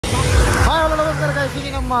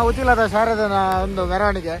ಖುಷಿಗೆ ನಮ್ಮ ಉಚಿಲದ ಶಾರದನ ಒಂದು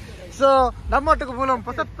ಮೆರವಣಿಗೆ. ಸೊ ನಮ್ಮೊಟ್ಟಿಗೆ ಮೂಲ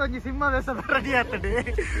ಹೊಸತ್ತೊಂದು ಸಿಂಹ ವೇಷ ರೆಡಿ ಆಗ್ತದೆ.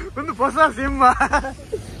 ಒಂದು ಹೊಸ ಸಿಂಹ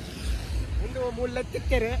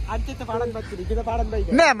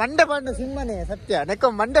ಮಂಡೆ ಪಾಂಡ ಸಿಂಹನೇ ಸತ್ಯ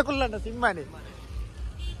ನೆಕ್ಕ ಮಂಡೆ ಕುಲ್ಲಂಡ ಸಿಂಹನೇ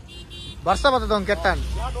ವರ್ಷ ಬರ್ತದ ಒಂದು ಕೆಟ್ಟ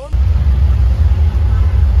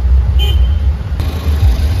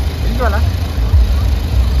ಹಿಂದಲ್ಲ.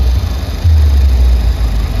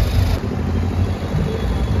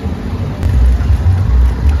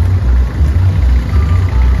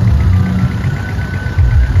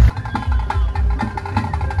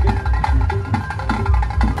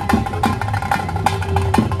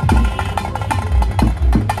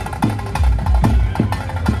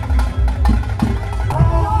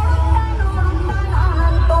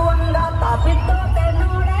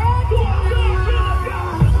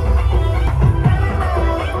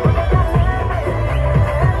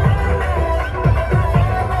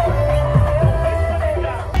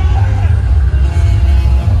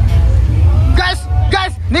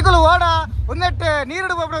 ನಿಕಲು ಓಡ ಒಂದೆಟ್ಟೆ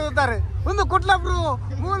ನೀರಿಡು ಹೋಗ್ತಾರೆ ಒಂದು ಕುಟ್ಲಬ್ರು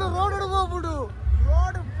ಮೂರು ರೋಡ್ ಹೋಗ್ಬಿಡು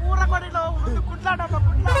ರೋಡ್ ಪೂರ ಕೊಡಿಲ್ಲ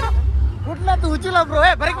ಕುಟ್ಲತ್ತು ಉಚಿಲಬ್ರು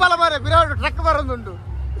ಬರೀಕ್ ಬಾಲ ಮಾರೆ ಬಿರೋಡು ಟ್ರಕ್ ಬರೋದುಂಟು.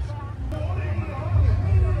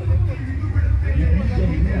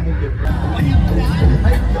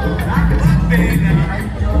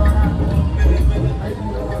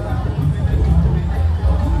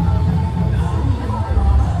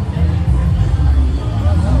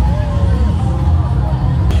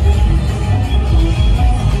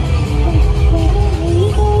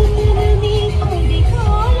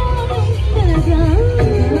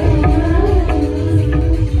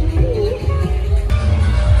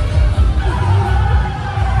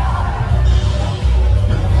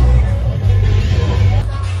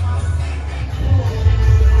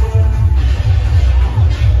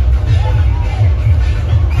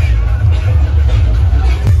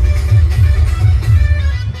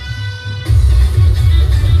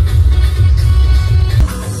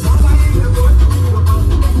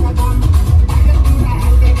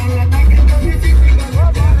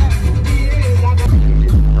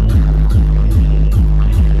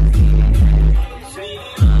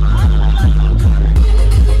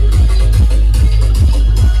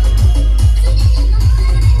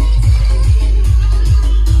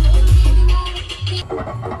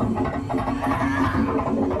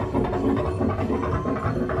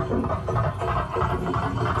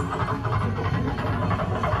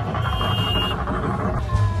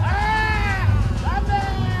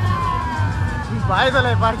 ಬಾಯ್ದಲ್ಲ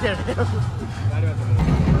ಪಾರ್ಟಿ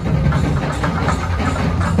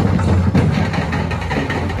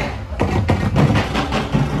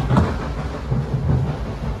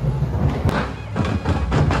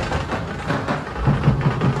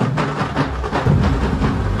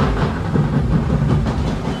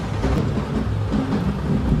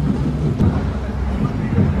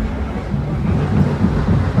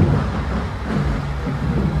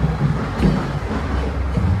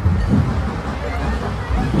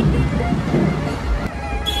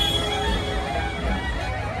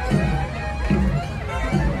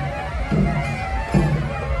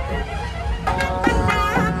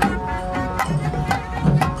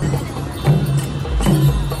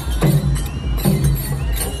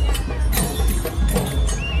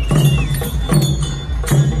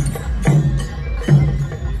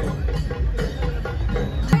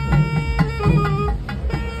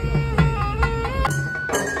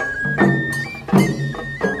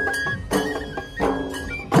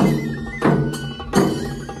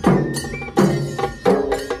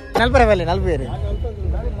ನಲ್ಪರವಲ್ಲಿ ನಲ್ಪೇರು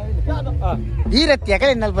ಈ ರತ್ತಿ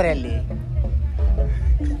ಯಾಕಡೆ ನಲ್ಪರೆಯಲ್ಲಿ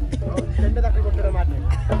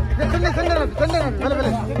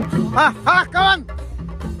ಕವನ್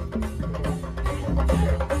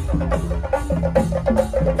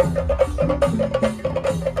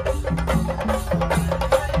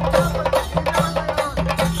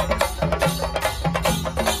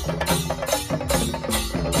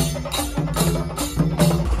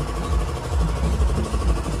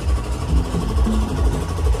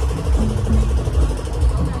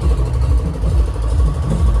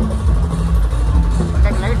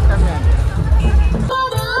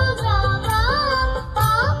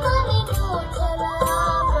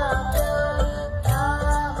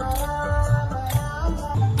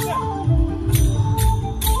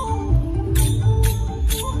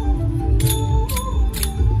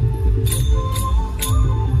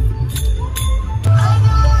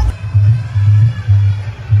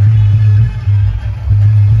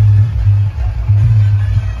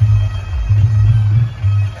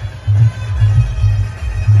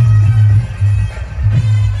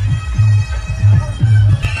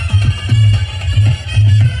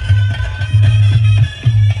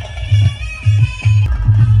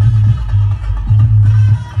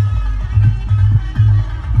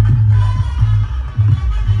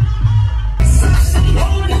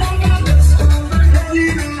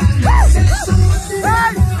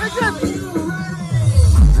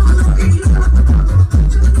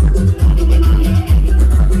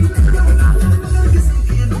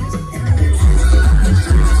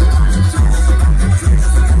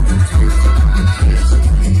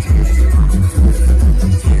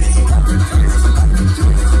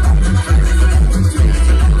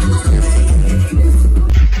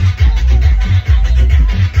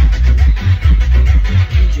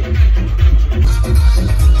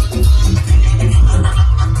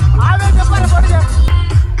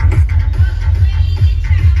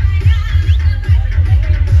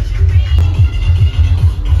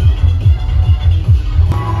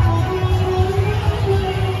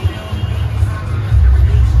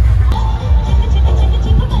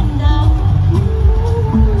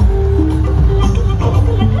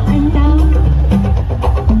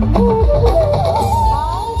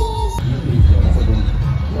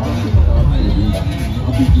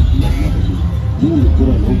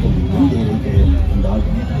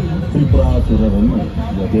ತ್ರಿಪುರಾಸುರರನ್ನು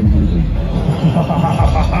ವಧೆ ಮಾಡಿದರು.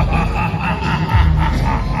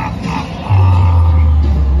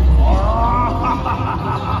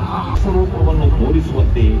 ಸ್ವರೂಪವನ್ನು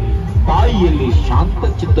ತೋರಿಸುವಂತೆ ತಾಯಿಯಲ್ಲಿ ಶಾಂತ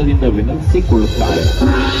ಚಿತ್ತದಿಂದ ವಿನಂತಿಸಿಕೊಳ್ಳುತ್ತಾರೆ.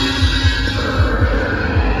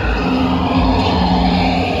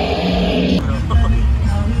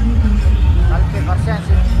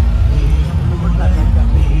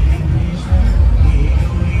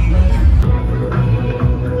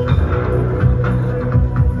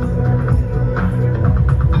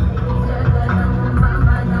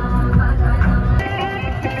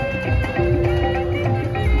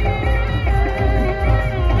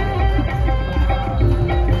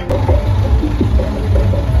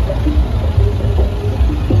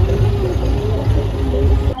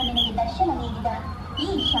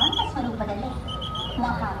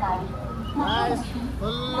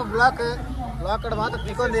 ಫುಲ್ ಬ್ಲಾಕ್ ಮಾತ್ರ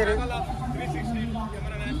ತಿಳ್ಕೊಂಡೀರಿ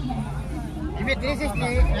ಇವೆ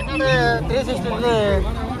 360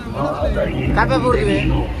 ಕಾಪೆ ಬೂರ್ದಿವೆ.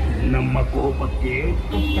 ನಮ್ಮ ಕೋಪಕ್ಕೆ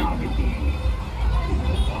ತುತ್ತಾಗಿತ್ತು.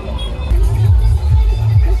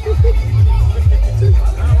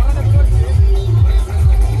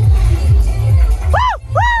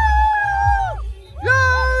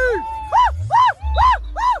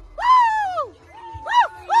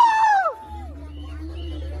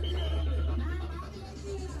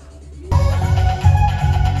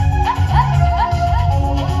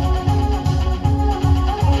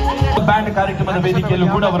 ಬ್ಯಾಂಡ್ ಕಾರ್ಯಕ್ರಮದ ವೇದಿಕೆಯಲ್ಲೂ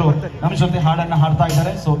ಕೂಡ ಅವರು ನಮ್ಮ ಜೊತೆ ಹಾಡನ್ನ ಹಾಡ್ತಾ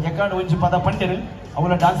ಇದ್ದಾರೆ. ಸೊ ಎಕಾಡು ಒಂಜಿ ಪದ ಪಂಡಿರು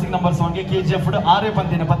ಅವರ ಡಾನ್ಸಿಂಗ್ ನಂಬರ್ ಸಾಂಗ್ಗೆ KGF 6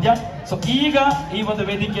 ಪಂದಿನ ಪದ್ಯ. ಸೊ ಈಗ ಈ ಒಂದು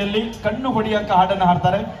ವೇದಿಕೆಯಲ್ಲಿ ಕಣ್ಣು ಹೊಡಿಯಕ್ಕ ಹಾಡನ್ನ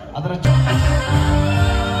ಹಾಡ್ತಾರೆ. ಅದರ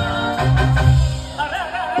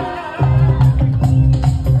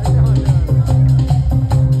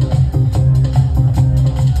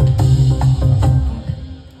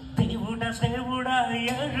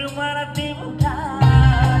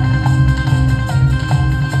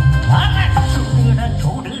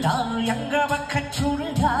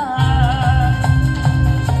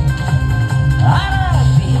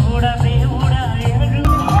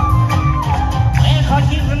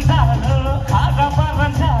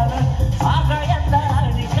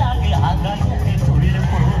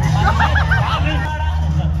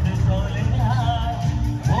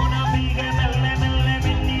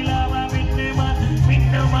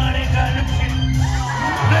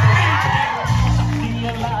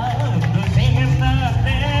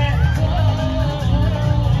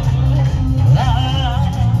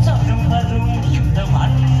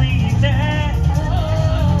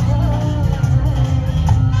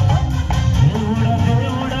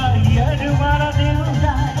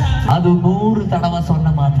ಅದು 100 ತಡವ ಸೊನ್ನ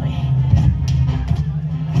ಮಾತ್ರ.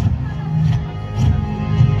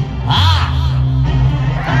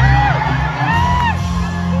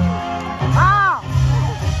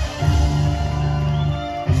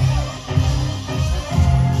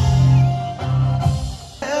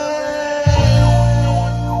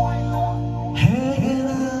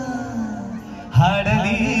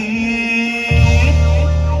 ಹಾಡಲಿ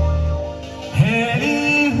ಹೇಳಿ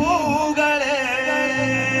ಹೂಗಳೇ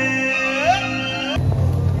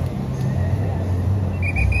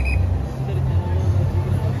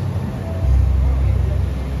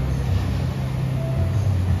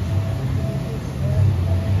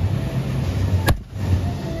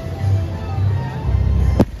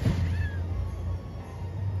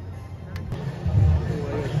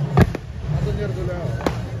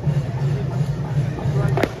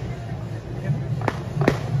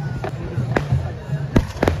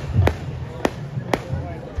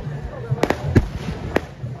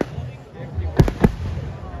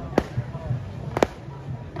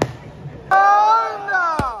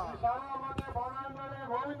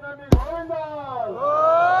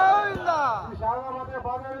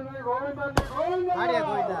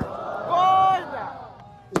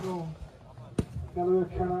ಕೆಲವು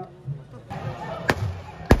ಕ್ಷಣ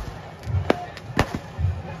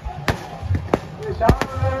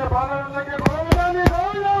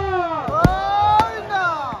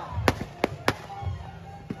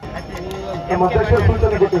ನಮ್ಮ ಅಧ್ಯಕ್ಷ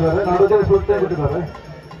ಸೂಚನೆ ಕೊಟ್ಟಿದ್ದಾರೆ, ನಾಡೋಜನ ಸೂಚನೆ ಕೊಟ್ಟಿದ್ದಾರೆ.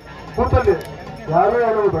 ಕೂತಲ್ಲಿ ಯಾರು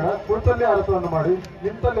ಹೇಳಲು ಬೇಡ, ಕೂತಲ್ಲಿ ಅರ್ಥವನ್ನು ಮಾಡಿ,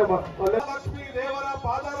 ನಿಂತಲ್ಲೇ ಲಕ್ಷ್ಮೀ ದೇವರ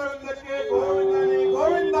ಪಾದಾರವಿಂದಕ್ಕೆ ಗೋವಿಂದ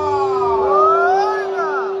ಗೋವಿಂದ,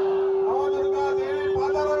 ನವದುರ್ಗಾ ದೇವಿ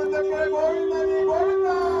ಪಾದಾರವಿಂದಕ್ಕೆ ಗೋವಿಂದ ಗೋವಿಂದ.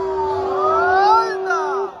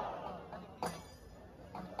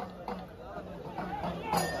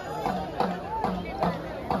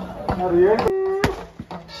 ಏನು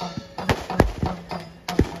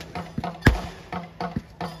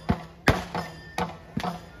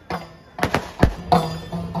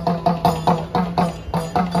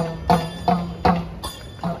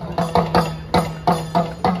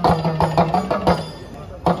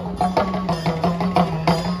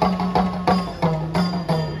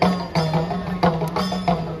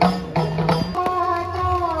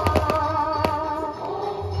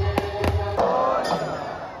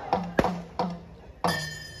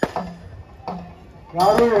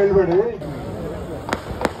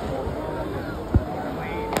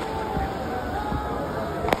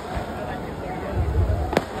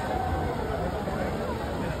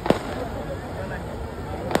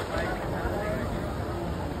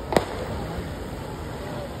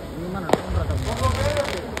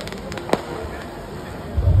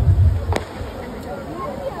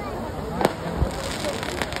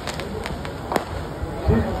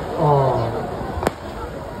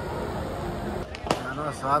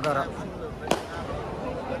ಸಾಗರ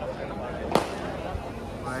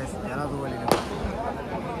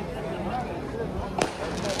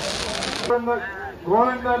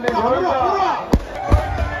ಗೋವಿಂದಲ್ಲಿ ಗೋವಿಂದ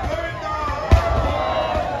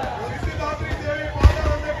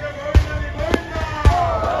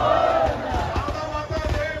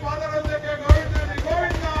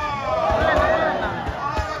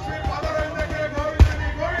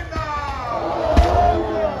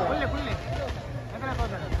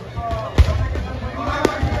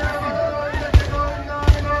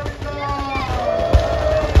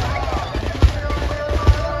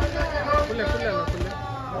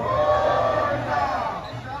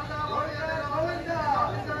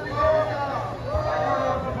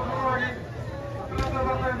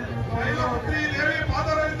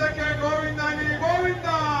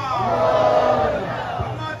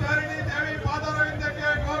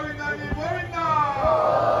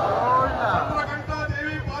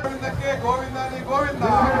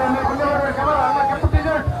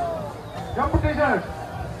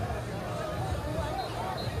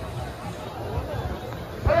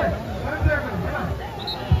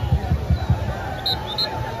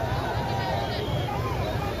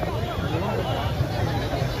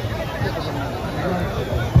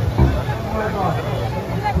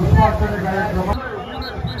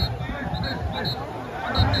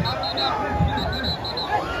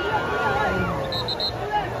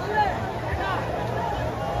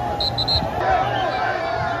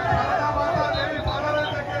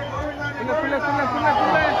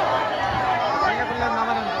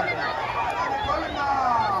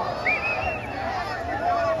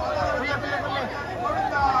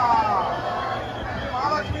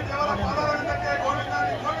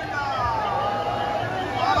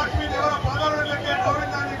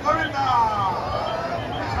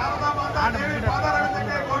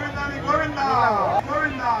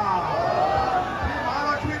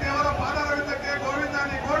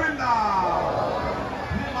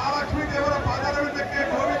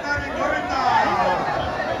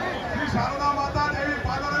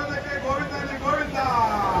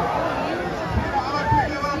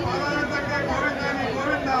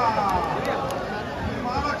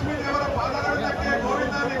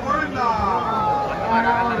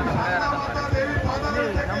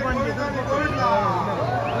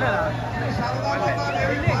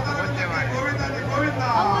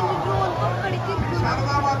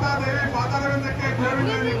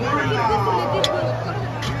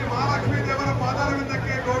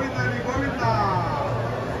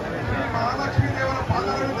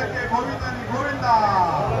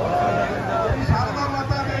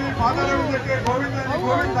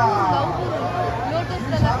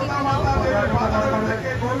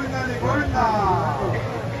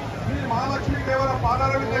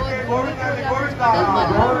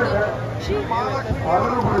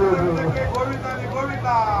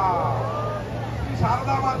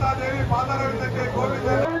ಶಾರದಾ ಮಾತಾ ದೇವಿ ಪಾದಾರವಿಂದಕ್ಕೆ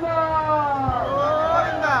ಗೋವಿಂದ